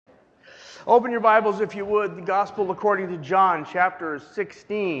Open your Bibles, if you would, the Gospel according to John, chapter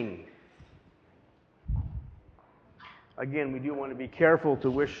 16. Again, we do want to be careful to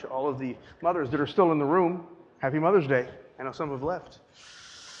wish all of the mothers that are still in the room Happy Mother's Day. I know some have left.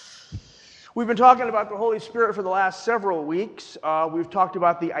 We've been talking about the Holy Spirit for the last several weeks. We've talked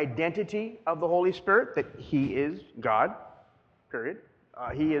about the identity of the Holy Spirit, that He is God, period.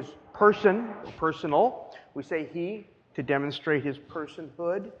 He is personal. We say He to demonstrate His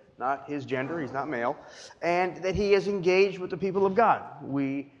personhood, not His gender. He's not male. And that He is engaged with the people of God.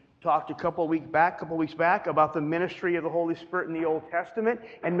 We talked a couple weeks back about the ministry of the Holy Spirit in the Old Testament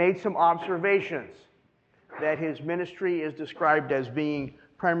and made some observations. That His ministry is described as being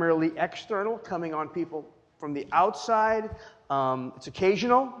primarily external, coming on people from the outside. It's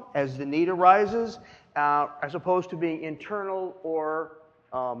occasional as the need arises, as opposed to being internal or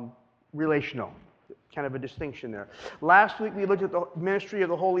relational. Kind of a distinction there. Last week we looked at the ministry of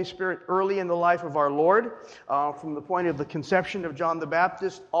the Holy Spirit early in the life of our Lord, from the point of the conception of John the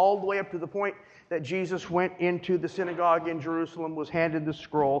Baptist all the way up to the point that Jesus went into the synagogue in Jerusalem, was handed the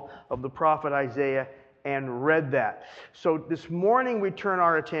scroll of the prophet Isaiah, and read that. So this morning we turn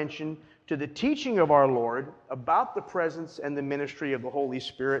our attention to the teaching of our Lord about the presence and the ministry of the Holy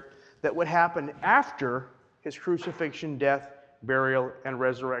Spirit that would happen after His crucifixion, death, burial, and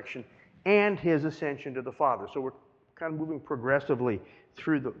resurrection, and His ascension to the Father. So we're kind of moving progressively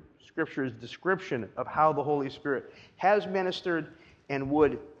through the Scripture's description of how the Holy Spirit has ministered and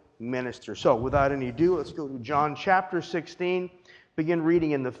would minister. So without any ado, let's go to John chapter 16, begin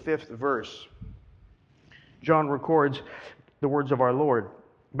reading in the 5th verse. John records the words of our Lord.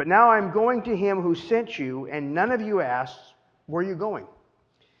 "But now I'm going to Him who sent you, and none of you asks, 'Where are you going?'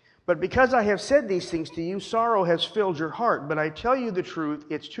 But because I have said these things to you, sorrow has filled your heart. But I tell you the truth,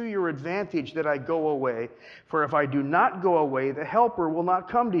 it's to your advantage that I go away. For if I do not go away, the Helper will not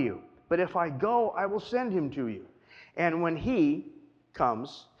come to you. But if I go, I will send Him to you. And when He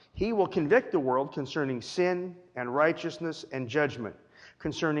comes, He will convict the world concerning sin and righteousness and judgment.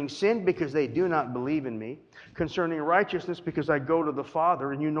 Concerning sin, because they do not believe in me. Concerning righteousness, because I go to the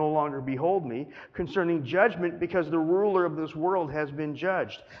Father, and you no longer behold me. Concerning judgment, because the ruler of this world has been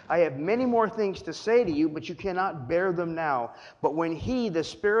judged. I have many more things to say to you, but you cannot bear them now. But when He, the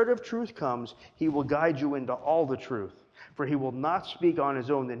Spirit of truth, comes, He will guide you into all the truth. For He will not speak on His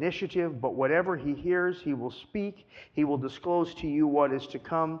own initiative, but whatever He hears, He will speak. He will disclose to you what is to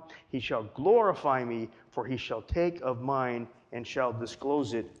come. He shall glorify me, for He shall take of mine and shall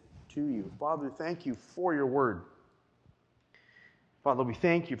disclose it to you." Father, thank you for your word. Father, we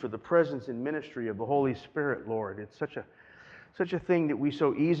thank you for the presence and ministry of the Holy Spirit, Lord. It's such a thing that we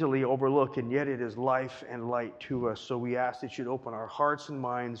so easily overlook, and yet it is life and light to us. So we ask that you'd open our hearts and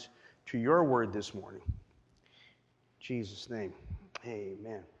minds to your word this morning. In Jesus' name,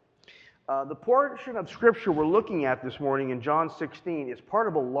 amen. The portion of Scripture we're looking at this morning in John 16 is part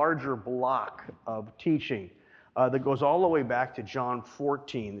of a larger block of teaching that goes all the way back to John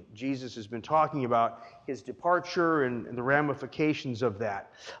 14. Jesus has been talking about His departure and the ramifications of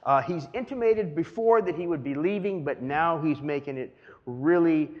that. He's intimated before that He would be leaving, but now He's making it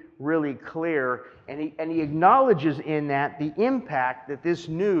really, really clear. And he acknowledges in that the impact that this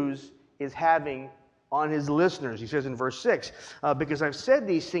news is having on His listeners. He says in verse 6, "Because I've said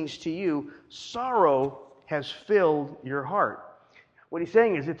these things to you, sorrow has filled your heart." What he's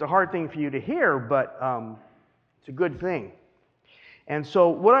saying is it's a hard thing for you to hear, but it's a good thing. And so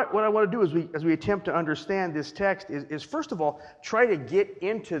what I want to do as we attempt to understand this text is first of all, try to get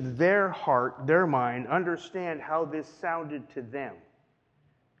into their heart, their mind, understand how this sounded to them.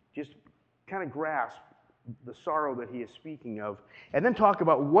 Just kind of grasp the sorrow that he is speaking of, and then talk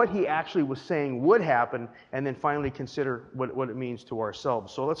about what he actually was saying would happen, and then finally consider what it means to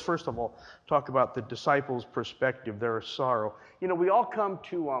ourselves. So let's first of all talk about the disciples' perspective, their sorrow. You know, we all come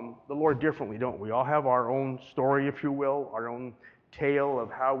to the Lord differently, don't we? We all have our own story, if you will, our own tale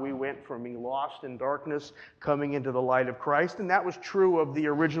of how we went from being lost in darkness, coming into the light of Christ, and that was true of the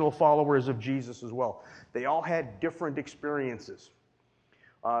original followers of Jesus as well. They all had different experiences.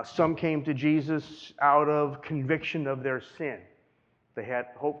 Some came to Jesus out of conviction of their sin. They had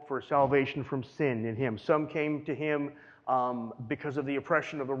hope for salvation from sin in Him. Some came to Him because of the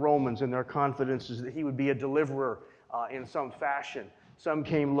oppression of the Romans and their confidence that He would be a deliverer in some fashion. Some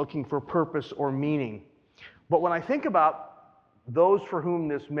came looking for purpose or meaning. But when I think about those for whom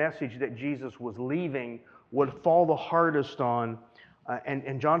this message that Jesus was leaving would fall the hardest on,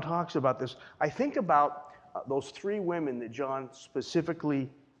 and John talks about this, I think about those three women that John specifically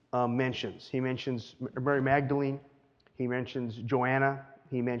mentions. He mentions Mary Magdalene, he mentions Joanna,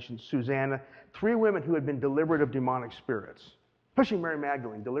 he mentions Susanna, three women who had been delivered of demonic spirits. especially Mary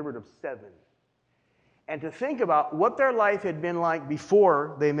Magdalene, delivered of 7. And to think about what their life had been like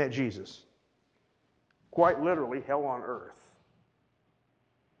before they met Jesus. Quite literally, hell on earth.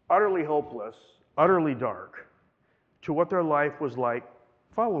 Utterly hopeless, utterly dark, to what their life was like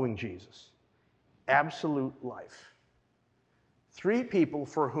following Jesus. Absolute life. 3 people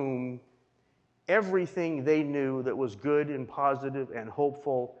for whom everything they knew that was good and positive and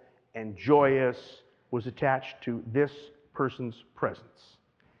hopeful and joyous was attached to this person's presence.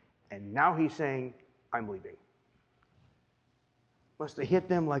 And now he's saying, I'm leaving. Must have hit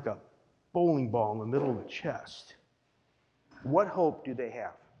them like a bowling ball in the middle of the chest. What hope do they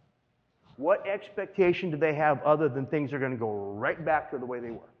have? What expectation do they have other than things are going to go right back to the way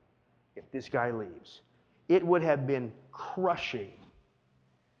they were if this guy leaves? It would have been crushing,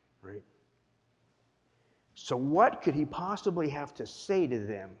 right? So what could he possibly have to say to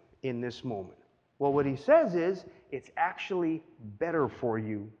them in this moment? Well, what he says is, it's actually better for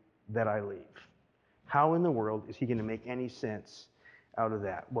you that I leave. How in the world is he going to make any sense out of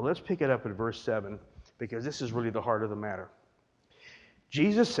that? Well, let's pick it up at verse 7, because this is really the heart of the matter.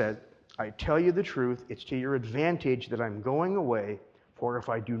 Jesus said, I tell you the truth, it's to your advantage that I'm going away, for if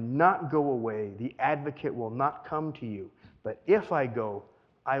I do not go away, the advocate will not come to you. But if I go,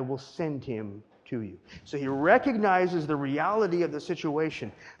 I will send him to you. So he recognizes the reality of the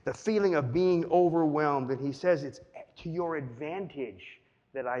situation, the feeling of being overwhelmed, and he says it's to your advantage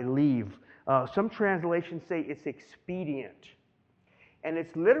that I leave. Some translations say it's expedient. And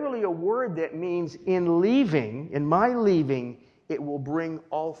it's literally a word that means in leaving, in my leaving, it will bring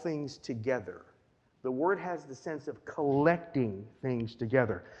all things together. The word has the sense of collecting things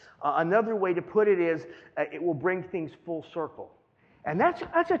together. Another way to put it is it will bring things full circle. And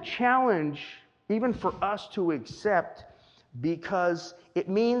that's a challenge even for us to accept, because it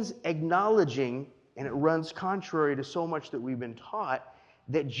means acknowledging, and it runs contrary to so much that we've been taught,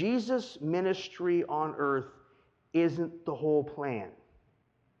 that Jesus' ministry on earth isn't the whole plan.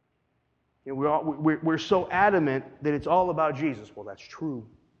 You know, we're so adamant that it's all about Jesus. Well, that's true.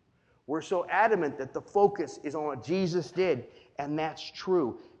 We're so adamant that the focus is on what Jesus did, and that's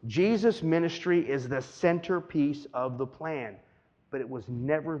true. Jesus' ministry is the centerpiece of the plan, but it was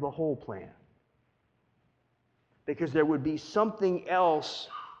never the whole plan. Because there would be something else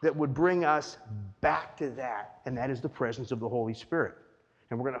that would bring us back to that, and that is the presence of the Holy Spirit.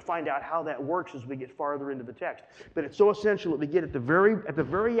 And we're going to find out how that works as we get farther into the text. But it's so essential that we get at the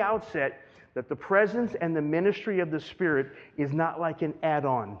very outset that the presence and the ministry of the Spirit is not like an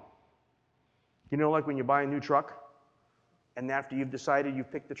add-on. You know, like when you buy a new truck, and after you've decided,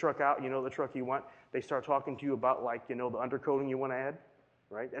 you've picked the truck out, you know the truck you want, they start talking to you about, like, you know, the undercoating you want to add,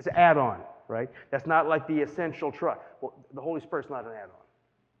 right? That's an add-on, right? That's not like the essential truck. Well, the Holy Spirit's not an add-on.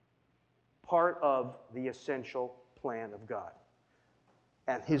 Part of the essential plan of God.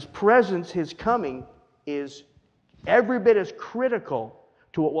 And his presence, his coming, is every bit as critical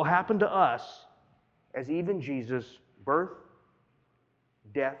to what will happen to us as even Jesus' birth,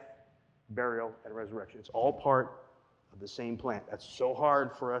 death, burial, and resurrection. It's all part of the same plan. That's so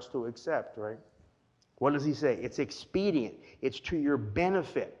hard for us to accept, right? What does he say? It's expedient. It's to your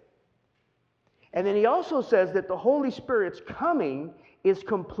benefit. And then he also says that the Holy Spirit's coming is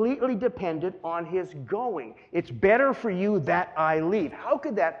completely dependent on his going. It's better for you that I leave. How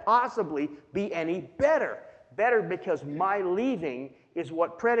could that possibly be any better? Better because my leaving is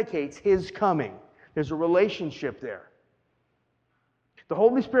what predicates his coming. There's a relationship there. The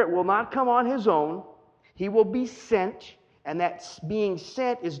Holy Spirit will not come on his own. He will be sent, and that being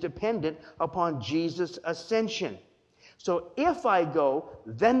sent is dependent upon Jesus' ascension. So if I go,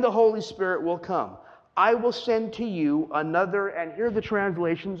 then the Holy Spirit will come. I will send to you another, and here the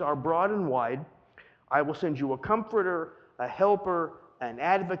translations are broad and wide. I will send you a comforter, a helper, an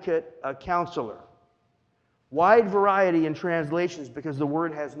advocate, a counselor. Wide variety in translations because the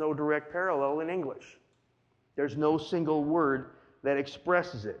word has no direct parallel in English. There's no single word that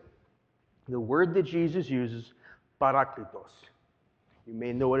expresses it. The word that Jesus uses, parakletos. You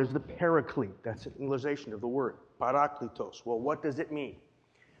may know it as the paraclete. That's an Englishization of the word, parakletos. Well, what does it mean?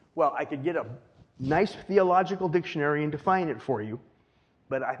 Well, I could get a nice theological dictionary and define it for you,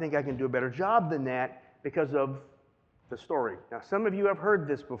 but I think I can do a better job than that because of the story. Now, some of you have heard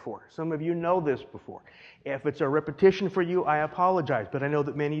this before. Some of you know this before. If it's a repetition for you, I apologize, but I know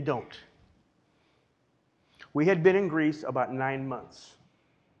that many don't. We had been in Greece about 9 months,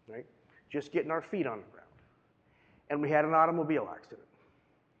 right? Just getting our feet on the ground. And we had an automobile accident.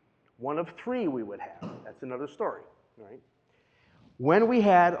 One of 3 we would have. That's another story, right? When we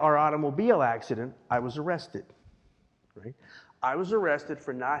had our automobile accident, I was arrested, right? I was arrested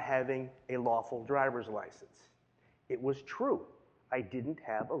for not having a lawful driver's license. It was true. I didn't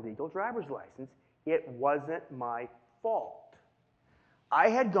have a legal driver's license. It wasn't my fault. I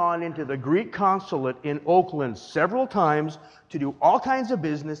had gone into the Greek consulate in Oakland several times to do all kinds of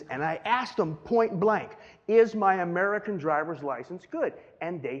business, and I asked them point blank, is my American driver's license good?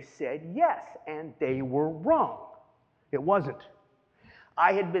 And they said yes, and they were wrong. It wasn't.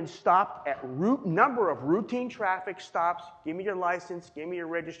 I had been stopped at number of routine traffic stops. Give me your license, give me your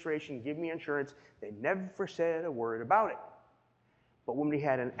registration, give me insurance. They never said a word about it. But when we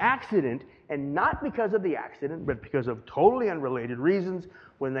had an accident, and not because of the accident, but because of totally unrelated reasons,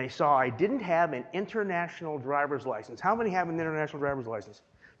 when they saw I didn't have an international driver's license. How many have an international driver's license?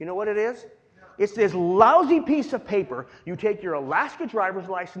 You know what it is? It's this lousy piece of paper. You take your Alaska driver's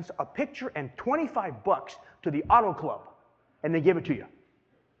license, a picture, and $25 to the auto club, and they give it to you.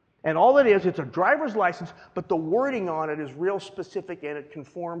 And all it is, it's a driver's license, but the wording on it is real specific and it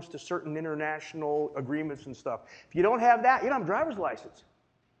conforms to certain international agreements and stuff. If you don't have that, you don't have a driver's license.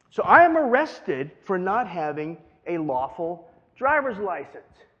 So I am arrested for not having a lawful driver's license.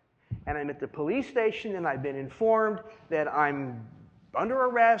 And I'm at the police station and I've been informed that I'm under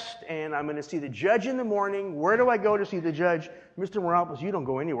arrest and I'm going to see the judge in the morning. Where do I go to see the judge? Mr. Morales, you don't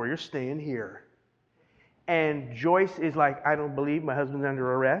go anywhere. You're staying here. And Joyce is like, I don't believe my husband's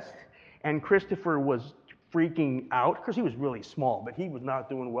under arrest. And Christopher was freaking out because he was really small, but he was not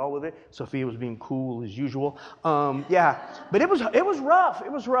doing well with it. Sophia was being cool as usual. Yeah, but it was rough.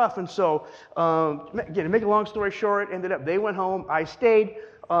 It was rough. And so, again, to make a long story short, they went home. I stayed.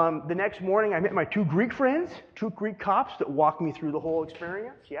 The next morning, I met my two Greek friends, two Greek cops that walked me through the whole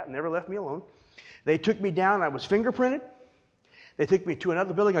experience. Yeah, never left me alone. They took me down. I was fingerprinted. They took me to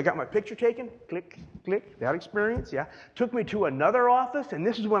another building. I got my picture taken. Click, click. That experience, yeah. Took me to another office, and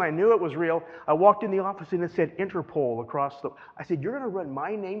this is when I knew it was real. I walked in the office, and it said Interpol across the... I said, you're going to run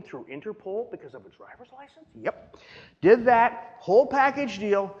my name through Interpol because of a driver's license? Yep. Did that. Whole package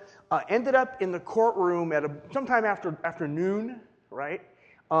deal. Ended up in the courtroom at sometime after noon, right?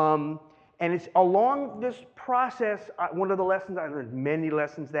 And it's along this process, one of the lessons I learned, many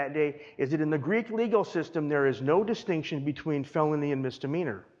lessons that day, is that in the Greek legal system, there is no distinction between felony and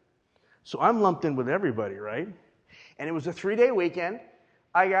misdemeanor. So I'm lumped in with everybody, right? And it was a 3-day weekend.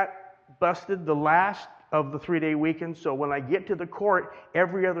 I got busted the last of the 3-day weekend, so when I get to the court,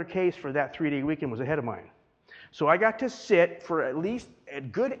 every other case for that 3-day weekend was ahead of mine. So I got to sit for at least a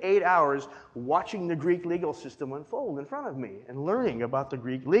good 8 hours watching the Greek legal system unfold in front of me and learning about the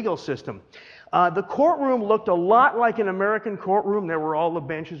Greek legal system. The courtroom looked a lot like an American courtroom. There were all the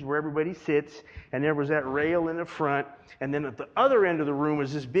benches where everybody sits, and there was that rail in the front. And then at the other end of the room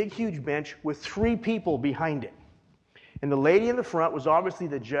was this big, huge bench with 3 people behind it. And the lady in the front was obviously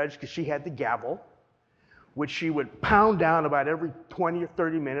the judge because she had the gavel, which she would pound down about every 20 or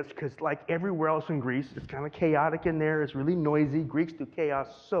 30 minutes because like everywhere else in Greece, it's kind of chaotic in there. It's really noisy. Greeks do chaos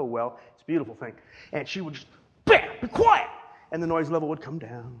so well. It's a beautiful thing. And she would just, bam, be quiet. And the noise level would come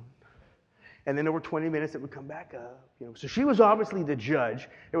down. And then over 20 minutes, it would come back up. So she was obviously the judge.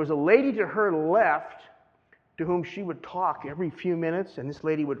 There was a lady to her left to whom she would talk every few minutes, and this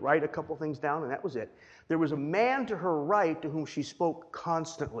lady would write a couple things down, and that was it. There was a man to her right to whom she spoke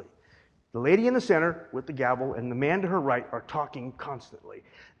constantly. The lady in the center with the gavel and the man to her right are talking constantly.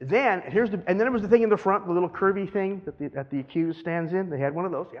 Then it was the thing in the front, the little curvy thing that the accused stands in. They had one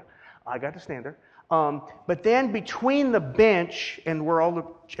of those. Yeah, I got to stand there. But then between the bench and where all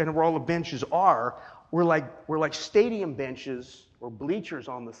the benches are, were like stadium benches or bleachers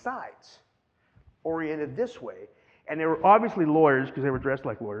on the sides, oriented this way. And they were obviously lawyers because they were dressed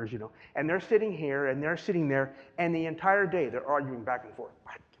like lawyers, And they're sitting here and they're sitting there, and the entire day they're arguing back and forth.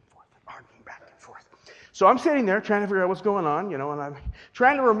 Arguing back and forth. So I'm sitting there trying to figure out what's going on, and I'm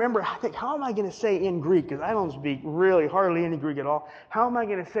trying to remember, I think, how am I going to say in Greek? Because I don't speak really hardly any Greek at all. How am I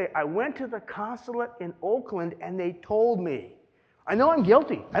going to say, I went to the consulate in Oakland and they told me. I know I'm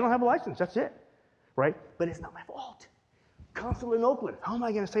guilty. I don't have a license. That's it. Right? But it's not my fault. Consulate in Oakland. How am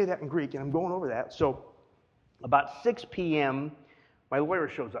I going to say that in Greek? And I'm going over that. So about 6 p.m., my lawyer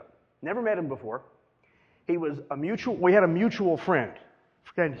shows up. Never met him before. We had a mutual friend.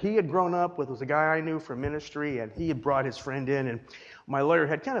 And he had grown up was a guy I knew from ministry, and he had brought his friend in, and my lawyer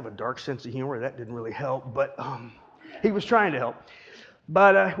had kind of a dark sense of humor. That didn't really help, but he was trying to help.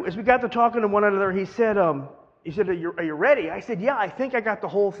 But as we got to talking to one another, he said, are you ready? I said, yeah, I think I got the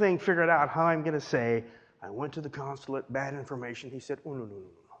whole thing figured out, how I'm going to say, I went to the consulate, bad information. He said, oh, no.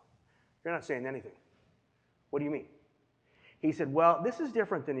 You're not saying anything. What do you mean? He said, well, this is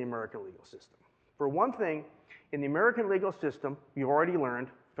different than the American legal system. For one thing, in the American legal system, you've already learned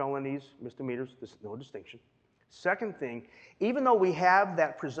felonies, misdemeanors, there's no distinction. Second thing, even though we have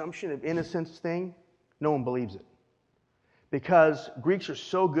that presumption of innocence thing, no one believes it. Because Greeks are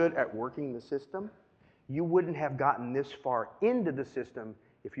so good at working the system, you wouldn't have gotten this far into the system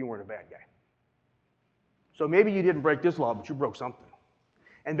if you weren't a bad guy. So maybe you didn't break this law, but you broke something.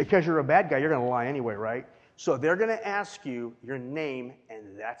 And because you're a bad guy, you're going to lie anyway, right? So they're going to ask you your name,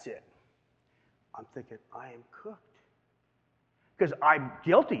 and that's it. I'm thinking, I am cooked. Because I'm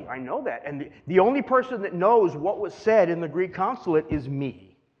guilty, I know that. And the only person that knows what was said in the Greek consulate is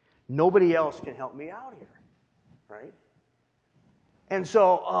me. Nobody else can help me out here, right? And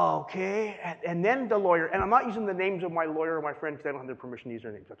so, okay, and then the lawyer, and I'm not using the names of my lawyer or my friend because I don't have their permission to use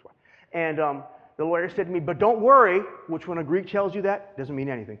their names, that's why. And the lawyer said to me, but don't worry, which when a Greek tells you that, doesn't mean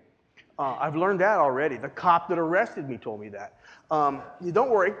anything. I've learned that already. The cop that arrested me told me that. Don't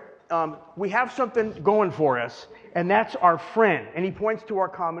worry, we have something going for us, and that's our friend. And he points to our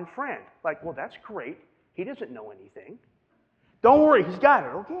common friend. Like, well, that's great. He doesn't know anything. Don't worry, he's got it,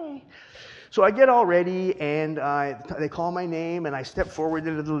 okay. So I get all ready, and they call my name, and I step forward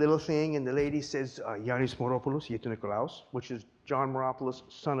into the little thing, and the lady says, Yannis Moropoulos, Yitou Nikolaos, which is John Moropoulos,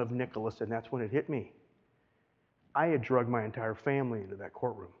 son of Nicholas, and that's when it hit me. I had drugged my entire family into that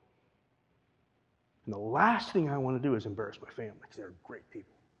courtroom. And the last thing I want to do is embarrass my family, because they're great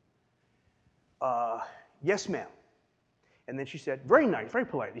people. Yes, ma'am. And then she said, very nice, very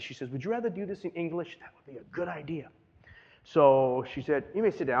politely, she says, would you rather do this in English? That would be a good idea. So she said, you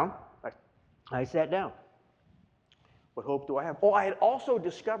may sit down. I sat down. What hope do I have? Oh, I had also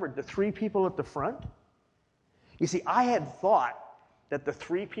discovered the three people at the front. You see, I had thought that the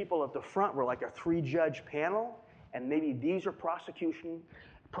three people at the front were like a three-judge panel, and maybe these are prosecuting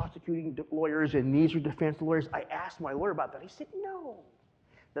lawyers and these are defense lawyers. I asked my lawyer about that. He said, no.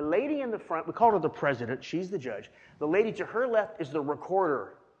 The lady in the front, we call her the president, she's the judge. The lady to her left is the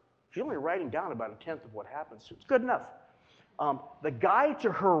recorder. She's only writing down about a tenth of what happens. So it's good enough. The guy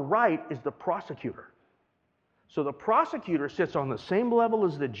to her right is the prosecutor. So the prosecutor sits on the same level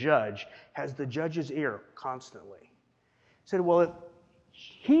as the judge, has the judge's ear constantly. He said, well, if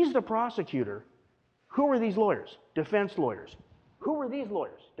he's the prosecutor, who are these lawyers? Defense lawyers. Who are these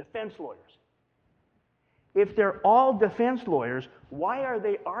lawyers? Defense lawyers. If they're all defense lawyers, why are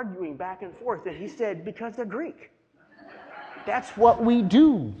they arguing back and forth? And he said, because they're Greek. That's what we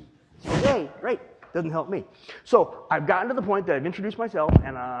do. Okay, right. Doesn't help me. So I've gotten to the point that I've introduced myself,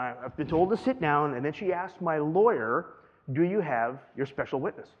 and I've been told to sit down, and then she asked my lawyer, do you have your special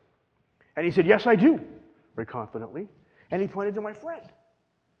witness? And he said, yes, I do, very confidently. And he pointed to my friend,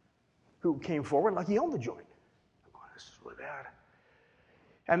 who came forward like he owned the joint. I'm going, this is really bad.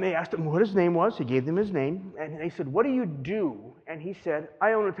 And they asked him what his name was. He gave them his name. And they said, what do you do? And he said,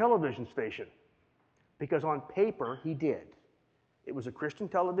 I own a television station. Because on paper, he did. It was a Christian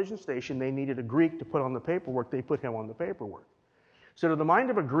television station. They needed a Greek to put on the paperwork. They put him on the paperwork. So to the mind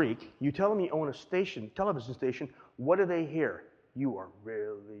of a Greek, you tell them you own a television station, what do they hear? You are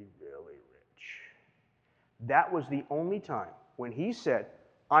really, really rich. That was the only time when he said,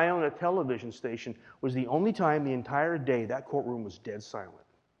 I own a television station, was the only time the entire day that courtroom was dead silent.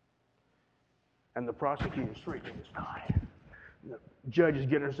 And the prosecutor's reaching his tie. The judge is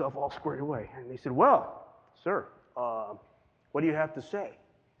getting herself all squared away. And they said, well, sir, what do you have to say?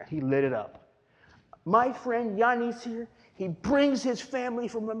 And he lit it up. My friend Yannis here, he brings his family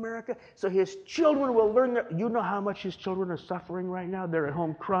from America so his children will learn that. You know how much his children are suffering right now? They're at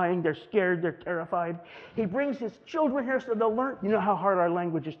home crying, they're scared, they're terrified. He brings his children here so they'll learn. You know how hard our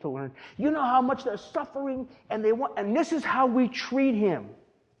language is to learn. You know how much they're suffering and and this is how we treat him.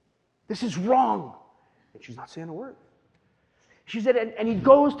 This is wrong. And she's not saying a word. She said, and he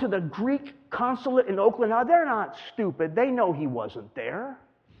goes to the Greek consulate in Oakland. Now, they're not stupid. They know he wasn't there.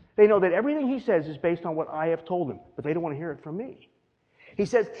 They know that everything he says is based on what I have told him, but they don't want to hear it from me. He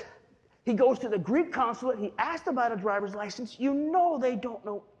says, he goes to the Greek consulate. He asked about a driver's license. You know they don't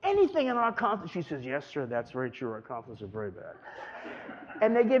know anything in our consulate. She says, yes, sir, that's very true. Our consulates are very bad.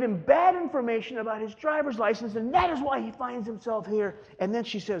 And they give him bad information about his driver's license, and that is why he finds himself here. And then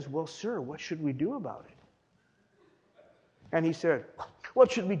she says, well, sir, what should we do about it? And he said,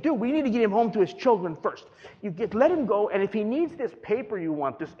 what should we do? We need to get him home to his children first. Let him go, and if he needs this paper you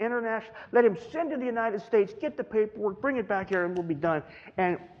want, this international, let him send to the United States, get the paperwork, bring it back here, and we'll be done.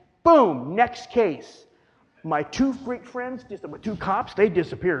 And boom, next case. My two Greek friends, two cops, they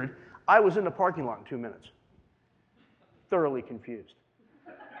disappeared. I was in the parking lot in 2 minutes. Thoroughly confused.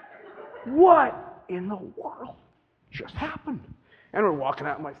 What in the world just happened? And we're walking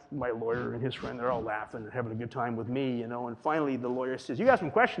out, my lawyer and his friend, they're all laughing and having a good time with me, and finally the lawyer says, you got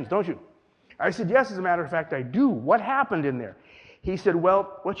some questions, don't you? I said, yes, as a matter of fact, I do. What happened in there? He said,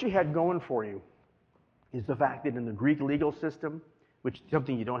 well, what you had going for you is the fact that in the Greek legal system, which is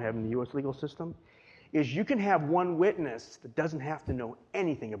something you don't have in the U.S. legal system, is you can have one witness that doesn't have to know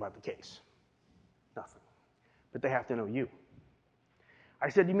anything about the case. Nothing. But they have to know you. I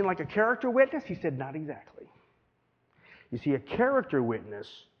said, you mean like a character witness? He said, not exactly. You see, a character witness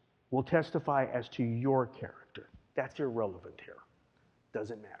will testify as to your character. That's irrelevant here.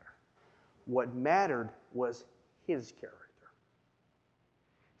 Doesn't matter. What mattered was his character.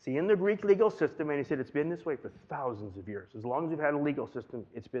 See, in the Greek legal system, and he said it's been this way for thousands of years. As long as you've had a legal system,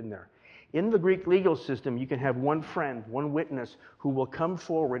 it's been there. In the Greek legal system, you can have one friend, one witness, who will come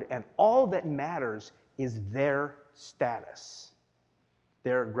forward, and all that matters is their status.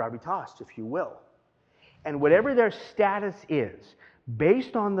 Their gravitas, if you will. And whatever their status is,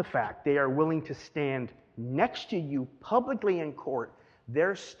 based on the fact they are willing to stand next to you publicly in court,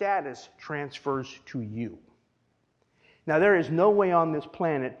 their status transfers to you. Now, there is no way on this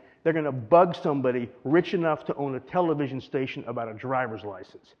planet they're going to bug somebody rich enough to own a television station about a driver's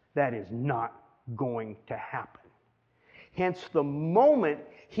license. That is not going to happen. Hence, the moment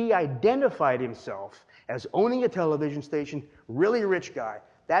he identified himself as owning a television station, really rich guy,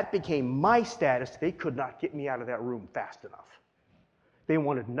 that became my status. They could not get me out of that room fast enough. They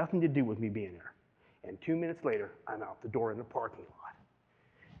wanted nothing to do with me being there. And 2 minutes later, I'm out the door in the parking lot.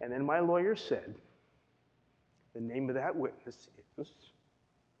 And then my lawyer said, the name of that witness is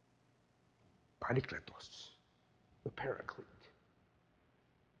Parakletos, the Paraclete.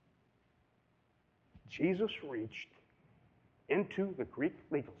 Jesus reached into the Greek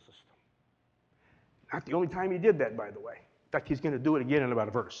legal system. Not the only time he did that, by the way. In fact, he's going to do it again in about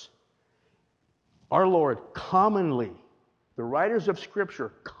a verse. Our Lord commonly, the writers of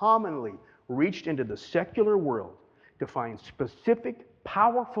Scripture commonly reached into the secular world to find specific,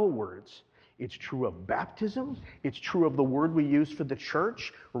 powerful words. It's true of baptism. It's true of the word we use for the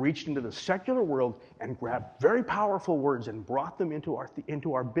church. Reached into the secular world and grabbed very powerful words and brought them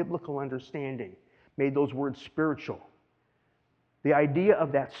into our biblical understanding. Made those words spiritual. The idea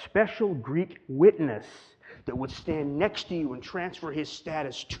of that special Greek witness that would stand next to you and transfer his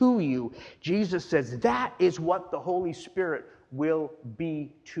status to you, Jesus says that is what the Holy Spirit will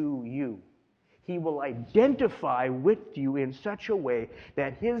be to you. He will identify with you in such a way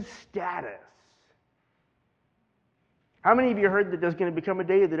that his status. How many of you heard that there's going to become a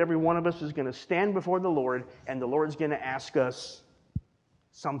day that every one of us is going to stand before the Lord and the Lord's going to ask us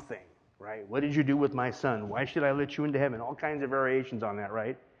something, right? What did you do with my son? Why should I let you into heaven? All kinds of variations on that,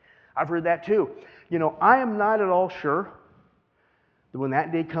 right? I've heard that too. You know, I am not at all sure that when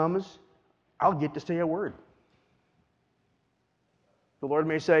that day comes, I'll get to say a word. The Lord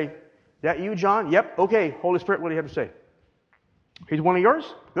may say, that you, John? Yep. Okay. Holy Spirit, what do you have to say? He's one of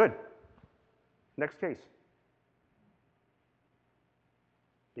yours? Good. Next case.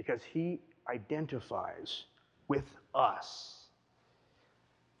 Because he identifies with us.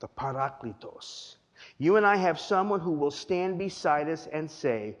 The Parakletos. You and I have someone who will stand beside us and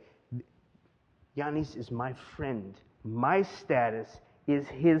say, Yanis is my friend. My status is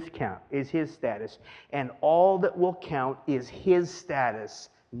his status. And all that will count is his status,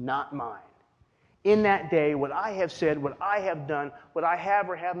 not mine. In that day, what I have said, what I have done, what I have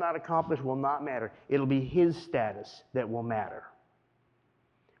or have not accomplished will not matter. It'll be his status that will matter.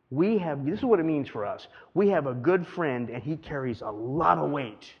 This is what it means for us. We have a good friend, and he carries a lot of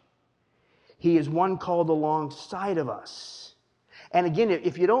weight. He is one called alongside of us. And again,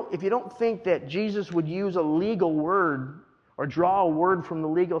 if you don't think that Jesus would use a legal word or draw a word from the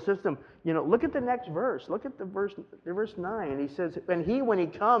legal system, look at the next verse. Look at the verse 9. And he says, and he, when he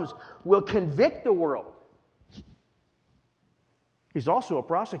comes, will convict the world. He's also a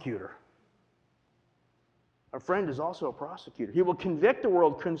prosecutor. Our friend is also a prosecutor. He will convict the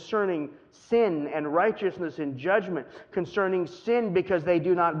world concerning sin and righteousness and judgment, concerning sin because they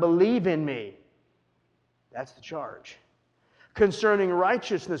do not believe in me. That's the charge. Concerning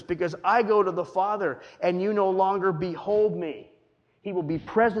righteousness because I go to the Father and you no longer behold me. He will be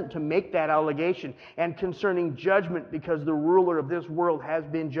present to make that allegation. And concerning judgment because the ruler of this world has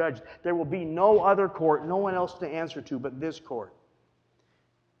been judged. There will be no other court, no one else to answer to but this court.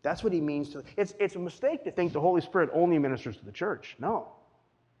 That's what he means to. It's a mistake to think the Holy Spirit only ministers to the church. No.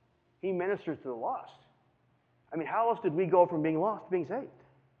 He ministers to the lost. I mean, how else did we go from being lost to being saved?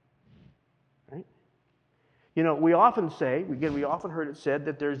 Right? We often say, we often heard it said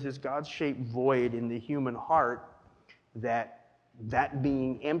that there's this God-shaped void in the human heart that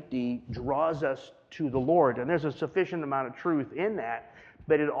being empty draws us to the Lord. And there's a sufficient amount of truth in that.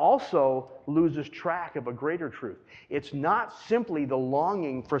 But it also loses track of a greater truth. It's not simply the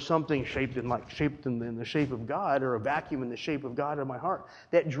longing for something shaped in the shape of God or a vacuum in the shape of God in my heart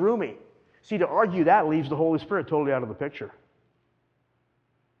that drew me. See, to argue that leaves the Holy Spirit totally out of the picture.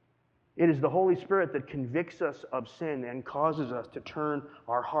 It is the Holy Spirit that convicts us of sin and causes us to turn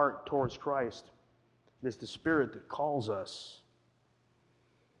our heart towards Christ. It is the Spirit that calls us.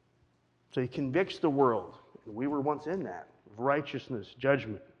 So He convicts the world. We were once in that. Of righteousness,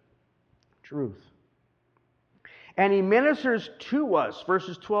 judgment, truth. And He ministers to us.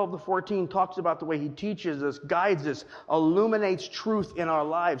 Verses 12 to 14 talks about the way He teaches us, guides us, illuminates truth in our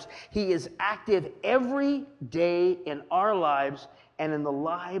lives. He is active every day in our lives and in the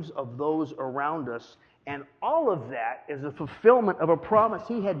lives of those around us. And all of that is a fulfillment of a promise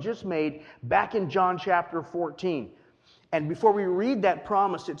He had just made back in John chapter 14. And before we read that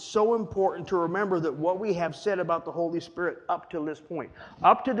promise, it's so important to remember that what we have said about the Holy Spirit up to this point.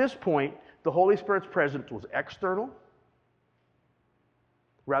 Up to this point, the Holy Spirit's presence was external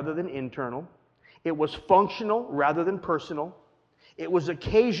rather than internal. It was functional rather than personal. It was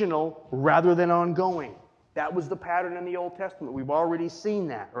occasional rather than ongoing. That was the pattern in the Old Testament. We've already seen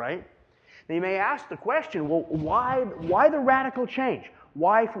that, right? Now you may ask the question, well, why the radical change?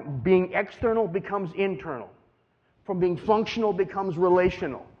 Why from being external becomes internal? From being functional becomes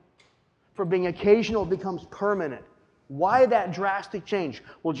relational? From being occasional becomes permanent? Why that drastic change?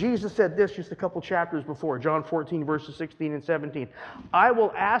 Well, Jesus said this just a couple chapters before, John 14, verses 16 and 17. I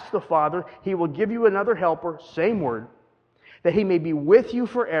will ask the Father, He will give you another helper, same word, that He may be with you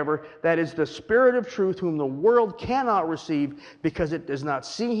forever. That is the Spirit of truth, whom the world cannot receive, because it does not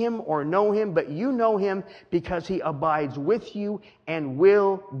see Him or know Him, but you know Him, because He abides with you and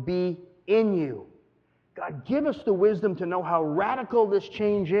will be in you. God, give us the wisdom to know how radical this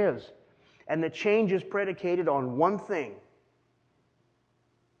change is. And the change is predicated on one thing: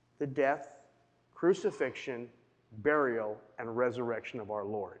 the death, crucifixion, burial, and resurrection of our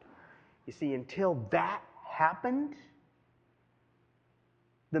Lord. You see, until that happened,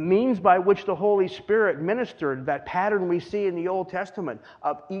 the means by which the Holy Spirit ministered, that pattern we see in the Old Testament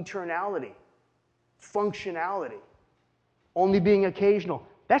of eternality, functionality, only being occasional,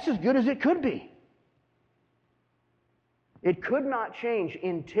 that's as good as it could be. It could not change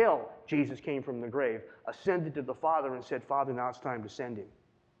until Jesus came from the grave, ascended to the Father, and said, Father, now it's time to send Him.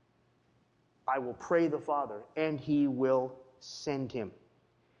 I will pray the Father, and He will send Him.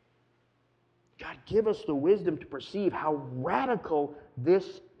 God, give us the wisdom to perceive how radical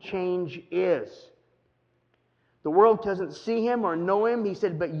this change is. The world doesn't see Him or know Him. He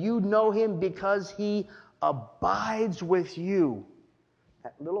said, but you know Him because He abides with you.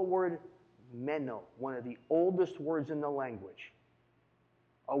 That little word, meno, one of the oldest words in the language.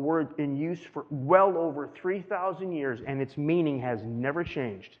 A word in use for well over 3,000 years, and its meaning has never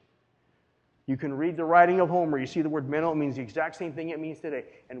changed. You can read the writing of Homer. You see the word meno. It means the exact same thing it means today.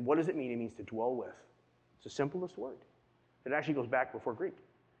 And what does it mean? It means to dwell with. It's the simplest word. It actually goes back before Greek.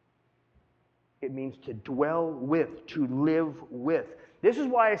 It means to dwell with, to live with. This is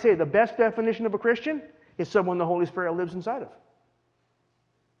why I say the best definition of a Christian is someone the Holy Spirit lives inside of.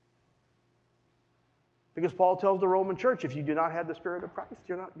 Because Paul tells the Roman church, if you do not have the Spirit of Christ,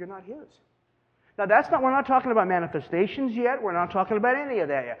 you're not His. Now, we're not talking about manifestations yet. We're not talking about any of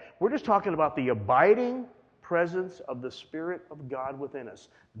that yet. We're just talking about the abiding presence of the Spirit of God within us.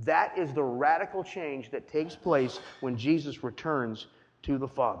 That is the radical change that takes place when Jesus returns to the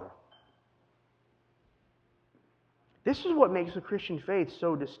Father. This is what makes the Christian faith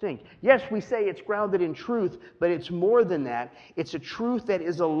so distinct. Yes, we say it's grounded in truth, but it's more than that. It's a truth that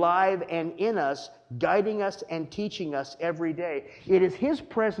is alive and in us, guiding us and teaching us every day. It is His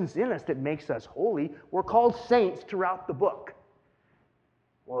presence in us that makes us holy. We're called saints throughout the book.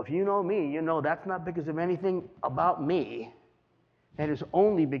 Well, if you know me, you know that's not because of anything about me. That is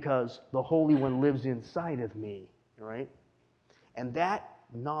only because the Holy One lives inside of me, right? And that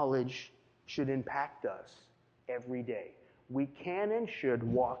knowledge should impact us every day. We can and should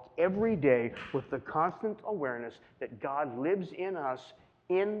walk every day with the constant awareness that God lives in us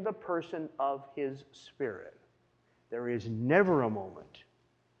in the person of His Spirit. There is never a moment,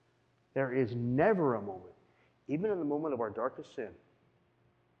 even in the moment of our darkest sin,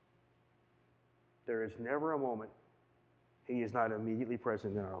 there is never a moment He is not immediately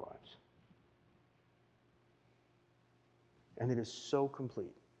present in our lives. And it is so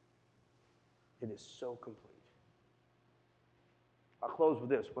complete. It is so complete. I'll close with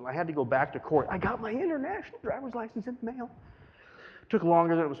this. When I had to go back to court, I got my international driver's license in the mail. It took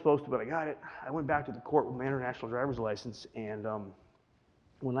longer than it was supposed to, but I got it. I went back to the court with my international driver's license, and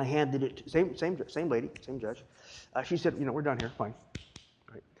when I handed it to same lady, same judge, she said, we're done here, fine.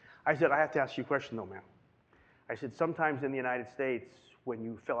 Right. I said, I have to ask you a question though, ma'am. I said, sometimes in the United States, when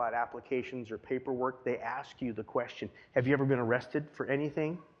you fill out applications or paperwork, they ask you the question, have you ever been arrested for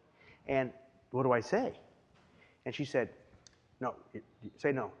anything? And what do I say? And she said, no,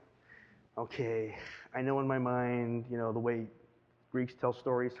 say no. Okay, I know in my mind, the way Greeks tell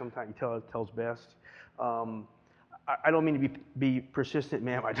stories, sometimes tells best. I don't mean to be persistent,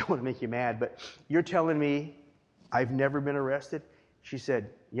 ma'am. I don't want to make you mad, but you're telling me I've never been arrested? She said,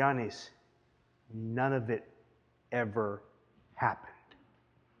 Yanis, none of it ever happened.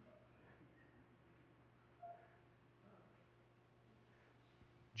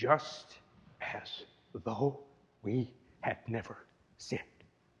 Just as though we had never sinned.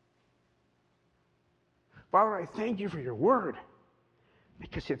 Father, I thank you for your word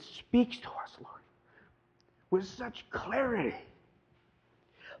because it speaks to us, Lord, with such clarity.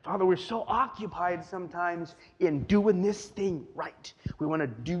 Father, we're so occupied sometimes in doing this thing right. We want to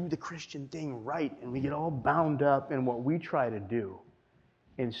do the Christian thing right, and we get all bound up in what we try to do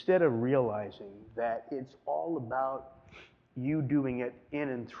instead of realizing that it's all about you doing it in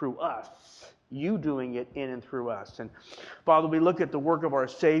and through us. You doing it in and through us. And Father, we look at the work of our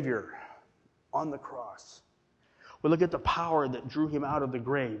Savior on the cross. We look at the power that drew him out of the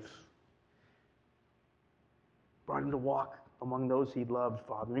grave, brought him to walk among those he loved,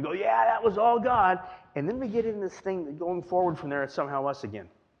 Father. And we go, yeah, that was all God. And then we get in this thing that going forward from there, it's somehow us again.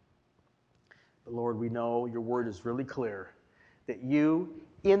 But Lord, we know your word is really clear that you,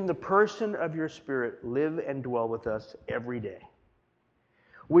 in the person of your Spirit, live and dwell with us every day.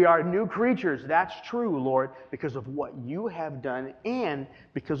 We are new creatures, that's true, Lord, because of what you have done and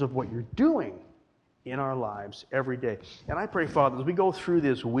because of what you're doing in our lives every day. And I pray, Father, as we go through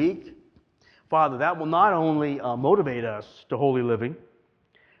this week, Father, that will not only motivate us to holy living,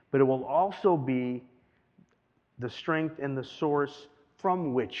 but it will also be the strength and the source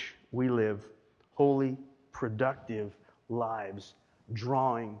from which we live holy, productive lives,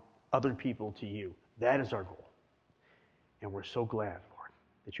 drawing other people to you. That is our goal. And we're so glad, Lord,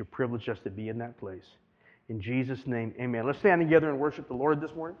 that you privileged us to be in that place. In Jesus' name, amen. Let's stand together and worship the Lord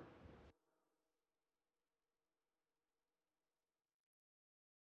this morning.